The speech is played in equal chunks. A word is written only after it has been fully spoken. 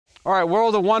All right,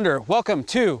 World of Wonder, welcome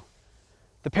to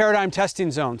the Paradigm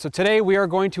testing zone. So today we are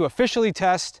going to officially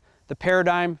test the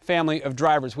Paradigm family of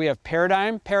drivers. We have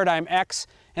Paradigm, Paradigm X,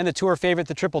 and the tour favorite,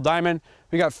 the Triple Diamond.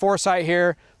 We got Foresight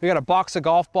here. We got a box of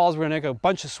golf balls. We're gonna make a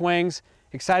bunch of swings.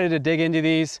 Excited to dig into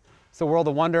these. It's the World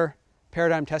of Wonder,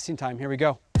 Paradigm testing time. Here we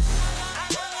go.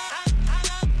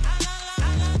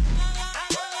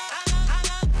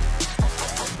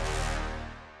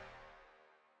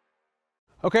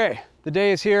 Okay, the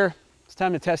day is here. It's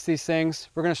time to test these things.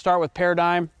 We're gonna start with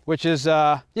Paradigm, which is,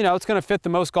 it's gonna fit the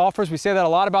most golfers. We say that a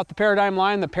lot about the Paradigm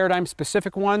line, the Paradigm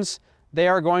specific ones. They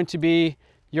are going to be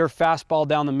your fastball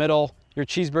down the middle, your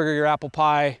cheeseburger, your apple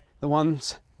pie, the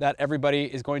ones that everybody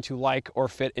is going to like or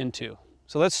fit into.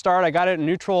 So let's start. I got it in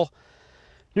neutral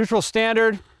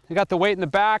standard. I got the weight in the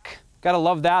back. Gotta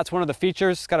love that. It's one of the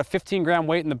features. It's got a 15-gram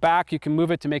weight in the back. You can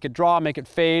move it to make it draw, make it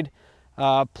fade.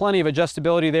 Plenty of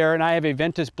adjustability there, and I have a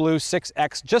Ventus Blue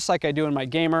 6X just like I do in my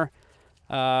Gamer,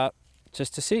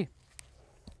 just to see.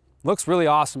 Looks really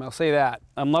awesome, I'll say that.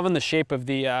 I'm loving the shape of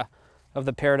the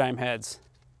Paradigm heads.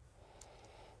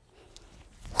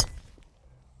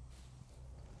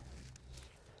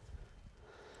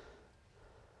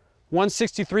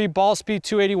 .163 ball speed,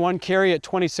 281 carry at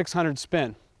 2600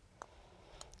 spin.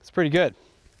 It's pretty good.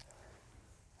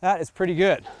 That is pretty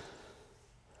good.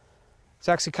 It's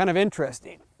actually kind of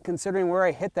interesting considering where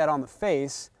I hit that on the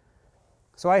face.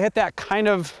 So I hit that kind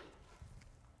of,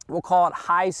 we'll call it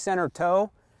high center toe.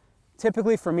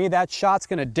 Typically for me, that shot's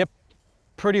gonna dip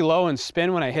pretty low and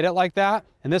spin when I hit it like that.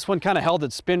 And this one kind of held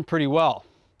its spin pretty well.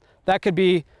 That could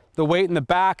be the weight in the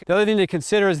back. The other thing to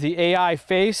consider is the AI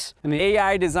face and the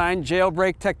AI designed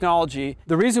jailbreak technology.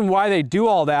 The reason why they do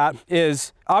all that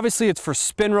is obviously it's for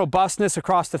spin robustness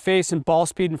across the face and ball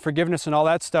speed and forgiveness and all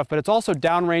that stuff, but it's also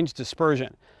downrange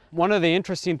dispersion. One of the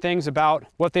interesting things about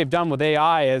what they've done with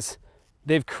AI is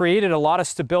they've created a lot of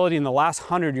stability in the last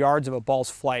 100 yards of a ball's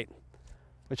flight,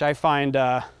 which I find,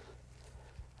 I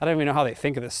don't even know how they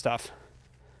think of this stuff.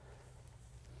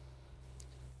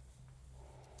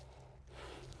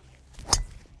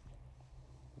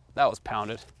 That was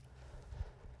pounded.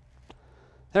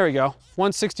 There we go.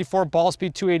 164 ball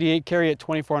speed, 288 carry at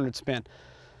 2400 spin.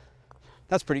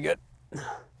 That's pretty good.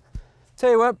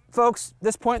 Tell you what, folks,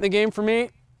 this point in the game for me,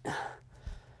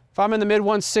 if I'm in the mid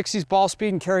 160s ball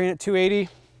speed and carrying at 280,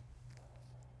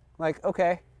 like,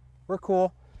 okay, we're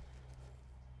cool.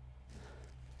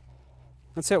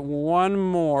 Let's hit one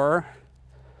more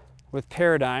with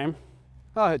Paradigm.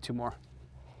 I'll hit two more.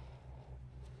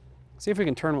 See if we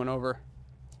can turn one over.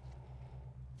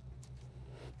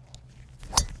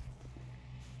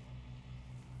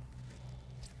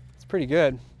 Pretty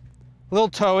good. A little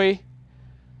toey.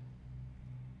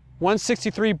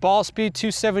 163 ball speed,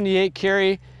 278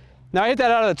 carry. Now I hit that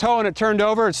out of the toe and it turned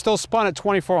over. It still spun at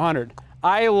 2400.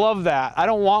 I love that. I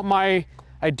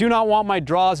do not want my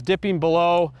draws dipping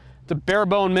below the bare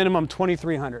bone minimum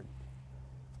 2300.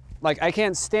 Like, I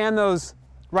can't stand those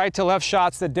right to left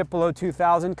shots that dip below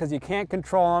 2000 because you can't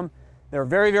control them. They're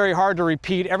very, very hard to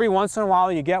repeat. Every once in a while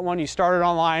you get one, you start it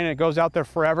online and it goes out there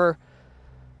forever.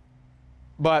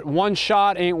 But one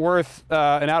shot ain't worth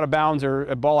an out of bounds or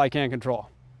a ball I can't control.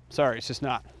 Sorry, it's just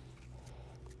not.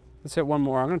 Let's hit one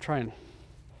more. I'm gonna try and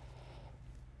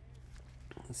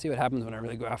let's see what happens when I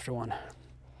really go after one.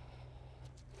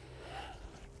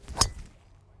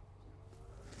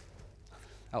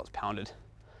 That was pounded.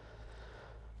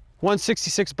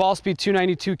 166 ball speed,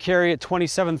 292 carry at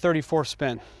 2734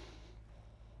 spin.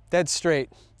 Dead straight,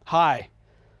 high.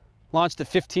 Launched at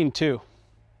 15.2.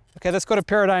 Okay, let's go to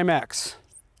Paradigm X.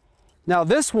 Now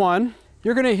this one,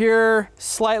 you're gonna hear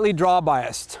slightly draw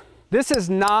biased. This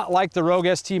is not like the Rogue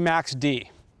ST Max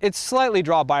D. It's slightly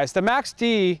draw biased. The Max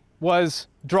D was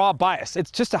draw biased.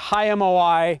 It's just a high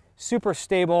MOI, super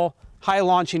stable, high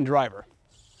launching driver.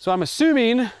 So I'm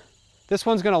assuming this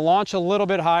one's gonna launch a little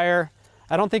bit higher.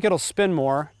 I don't think it'll spin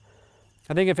more.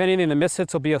 I think if anything, the miss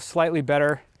hits will be slightly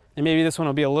better, and maybe this one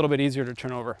will be a little bit easier to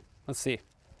turn over. Let's see.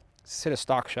 Let's hit a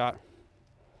stock shot.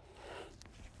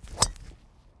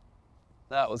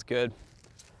 That was good.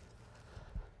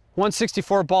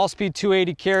 164 ball speed,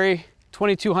 280 carry,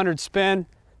 2200 spin,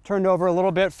 turned over a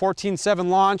little bit, 14.7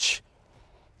 launch.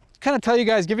 Kind of tell you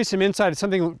guys, give you some insight. It's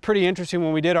something pretty interesting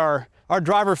when we did our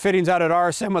driver fittings out at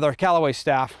RSM with our Callaway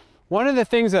staff. One of the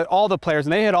things that all the players,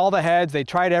 and they hit all the heads, they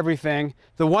tried everything.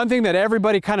 The one thing that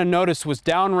everybody kind of noticed was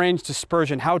downrange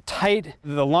dispersion, how tight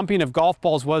the lumping of golf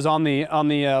balls was on the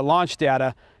launch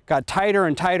data. Got tighter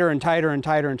and tighter and tighter and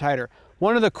tighter and tighter.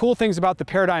 One of the cool things about the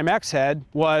Paradigm X head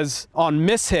was on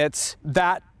mishits,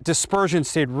 that dispersion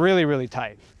stayed really, really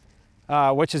tight,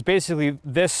 which is basically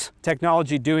this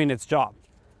technology doing its job.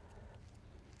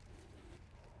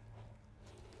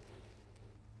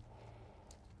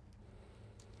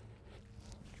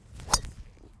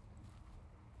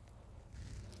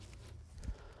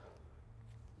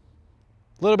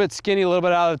 A little bit skinny, a little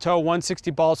bit out of the toe,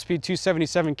 160 ball speed,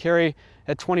 277 carry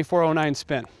at 2409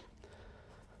 spin.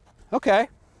 Okay.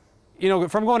 You know,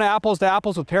 from going to apples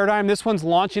with Paradigm, this one's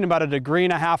launching about 1.5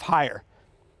 degrees higher.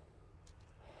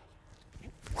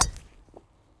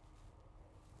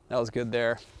 That was good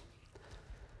there.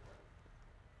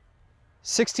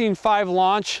 16.5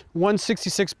 launch,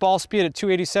 166 ball speed at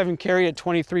 287 carry at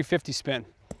 2350 spin.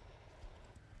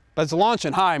 But it's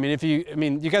launching high. I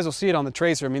mean, you guys will see it on the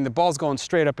tracer. I mean, the ball's going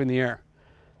straight up in the air.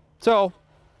 So,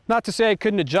 not to say I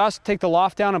couldn't adjust, take the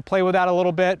loft down and play with that a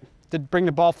little bit to bring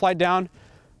the ball flight down,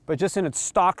 but just in its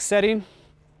stock setting,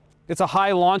 it's a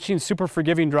high launching, super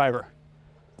forgiving driver.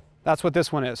 That's what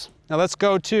this one is. Now let's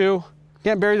go to,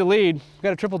 can't bury the lead. We've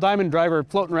got a triple diamond driver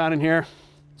floating around in here.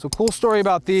 So cool story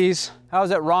about these. I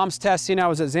was at Rom's testing, I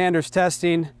was at Xander's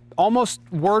testing. Almost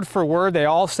word for word, they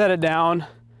all set it down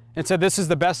and said this is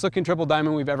the best looking triple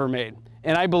diamond we've ever made.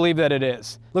 And I believe that it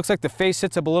is. Looks like the face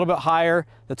sits up a little bit higher.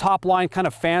 The top line kind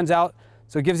of fans out,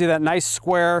 so it gives you that nice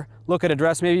square look at a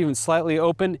dress, maybe even slightly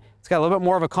open. It's got a little bit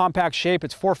more of a compact shape.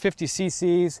 It's 450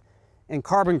 cc's and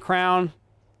carbon crown.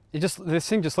 This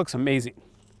thing just looks amazing.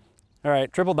 All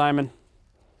right, triple diamond.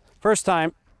 First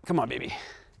time, come on, baby.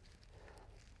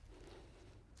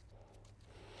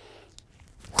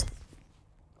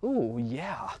 Ooh,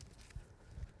 yeah.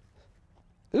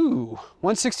 Ooh,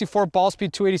 164 ball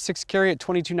speed, 286 carry at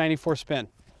 2294 spin.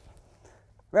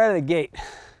 Right out of the gate.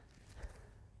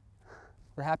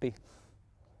 We're happy.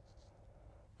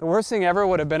 The worst thing ever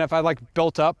would have been if I like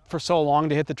built up for so long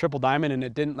to hit the triple diamond and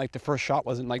it didn't, like the first shot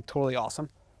wasn't like totally awesome.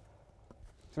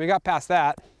 So we got past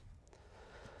that.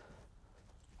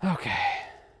 Okay.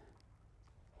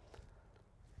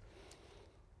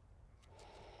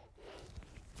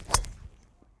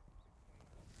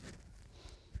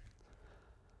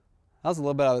 That was a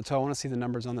little bit out of the toe. I want to see the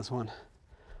numbers on this one.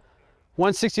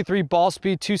 163 ball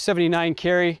speed, 279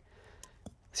 carry.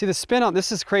 See the spin on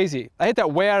this is crazy. I hit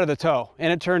that way out of the toe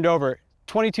and it turned over.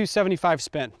 2275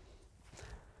 spin.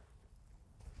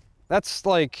 That's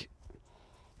like,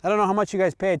 I don't know how much you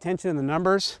guys pay attention to the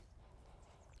numbers,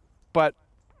 but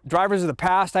drivers of the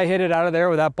past, I hit it out of there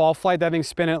with that ball flight. That thing's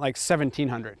spinning at like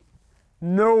 1700.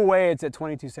 No way it's at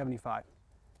 2275.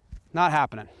 Not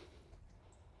happening.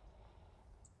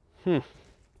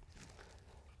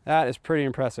 That is pretty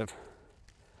impressive.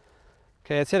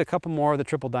 Okay, let's hit a couple more of the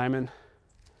triple diamond.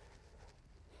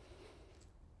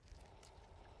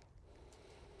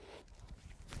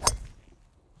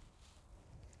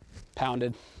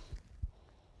 Pounded.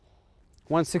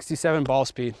 167 ball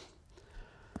speed.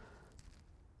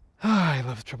 Oh, I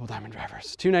love triple diamond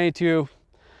drivers. 292,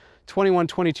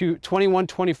 2122,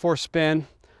 2124 spin.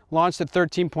 Launched at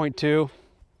 13.2.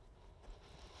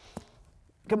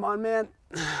 Come on, man.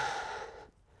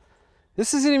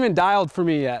 This isn't even dialed for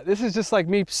me yet. This is just like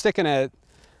me sticking a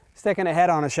head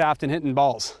on a shaft and hitting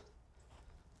balls.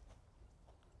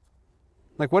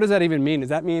 Like, what does that even mean? Does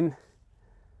that mean,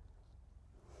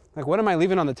 like, what am I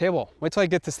leaving on the table? Wait till I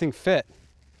get this thing fit.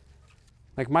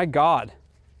 Like, my God.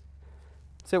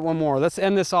 Let's hit one more. Let's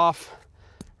end this off.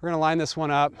 We're gonna line this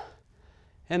one up,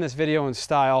 end this video in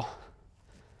style.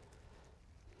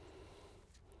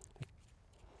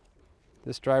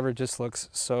 This driver just looks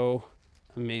so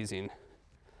amazing.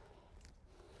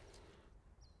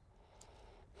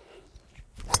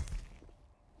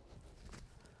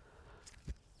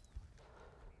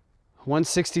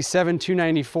 $167,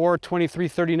 294,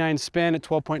 2339 spin at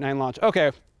 12.9 launch.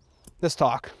 Okay, let's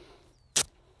talk.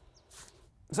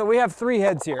 So we have three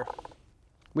heads here.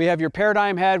 We have your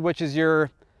Paradigm head, which is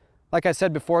your, like I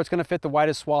said before, it's gonna fit the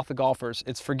widest swath of golfers.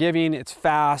 It's forgiving, it's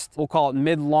fast. We'll call it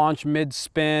mid-launch,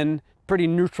 mid-spin. Pretty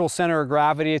neutral center of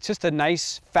gravity. It's just a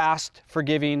nice, fast,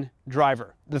 forgiving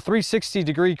driver. The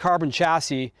 360-degree carbon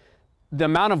chassis, the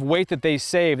amount of weight that they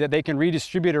save, that they can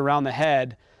redistribute around the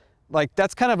head, like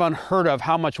that's kind of unheard of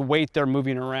how much weight they're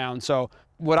moving around. So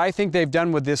what I think they've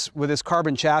done with this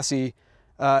carbon chassis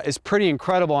is pretty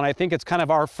incredible, and I think it's kind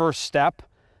of our first step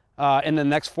in the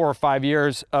next 4 or 5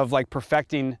 years of like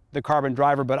perfecting the carbon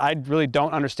driver, but I really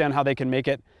don't understand how they can make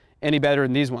it any better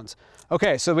than these ones.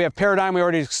 Okay, so we have Paradigm, we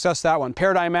already discussed that one.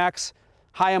 Paradigm X,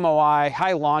 high MOI,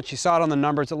 high launch. You saw it on the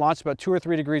numbers. It launched about 2 or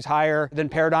 3 degrees higher than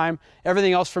Paradigm.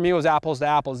 Everything else for me was apples to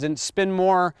apples. Didn't spin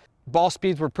more. Ball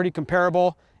speeds were pretty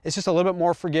comparable. It's just a little bit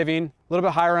more forgiving, a little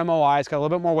bit higher MOI. It's got a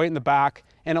little bit more weight in the back,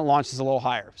 and it launches a little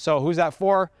higher. So who's that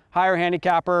for? Higher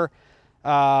handicapper,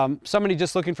 somebody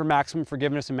just looking for maximum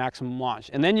forgiveness and maximum launch.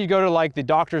 And then you go to like the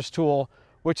doctor's tool,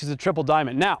 which is a triple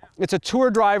diamond. Now, it's a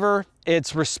tour driver,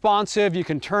 it's responsive, you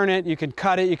can turn it, you can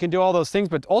cut it, you can do all those things,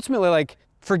 but ultimately, like,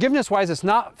 forgiveness-wise, it's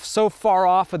not so far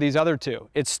off of these other two.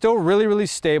 It's still really, really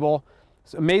stable.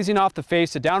 It's amazing off the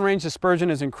face. The downrange dispersion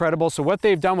is incredible. So what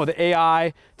they've done with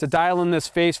AI to dial in this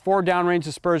face for downrange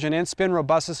dispersion and spin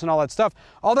robustness and all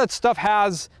that stuff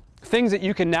has things that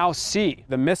you can now see.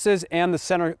 The misses and the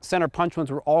center punch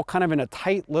ones were all kind of in a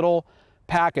tight little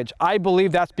package. I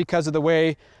believe that's because of the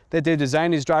way that they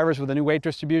designed these drivers with a new weight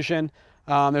distribution.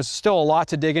 There's still a lot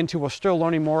to dig into. We're still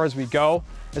learning more as we go,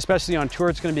 especially on tour.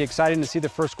 It's going to be exciting to see the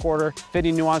first quarter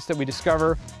fitting nuance that we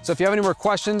discover. So if you have any more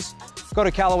questions, go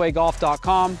to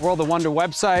CallawayGolf.com, World of Wonder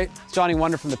website. It's Johnny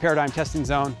Wonder from the Paradigm Testing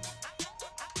Zone.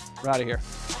 We're out of here.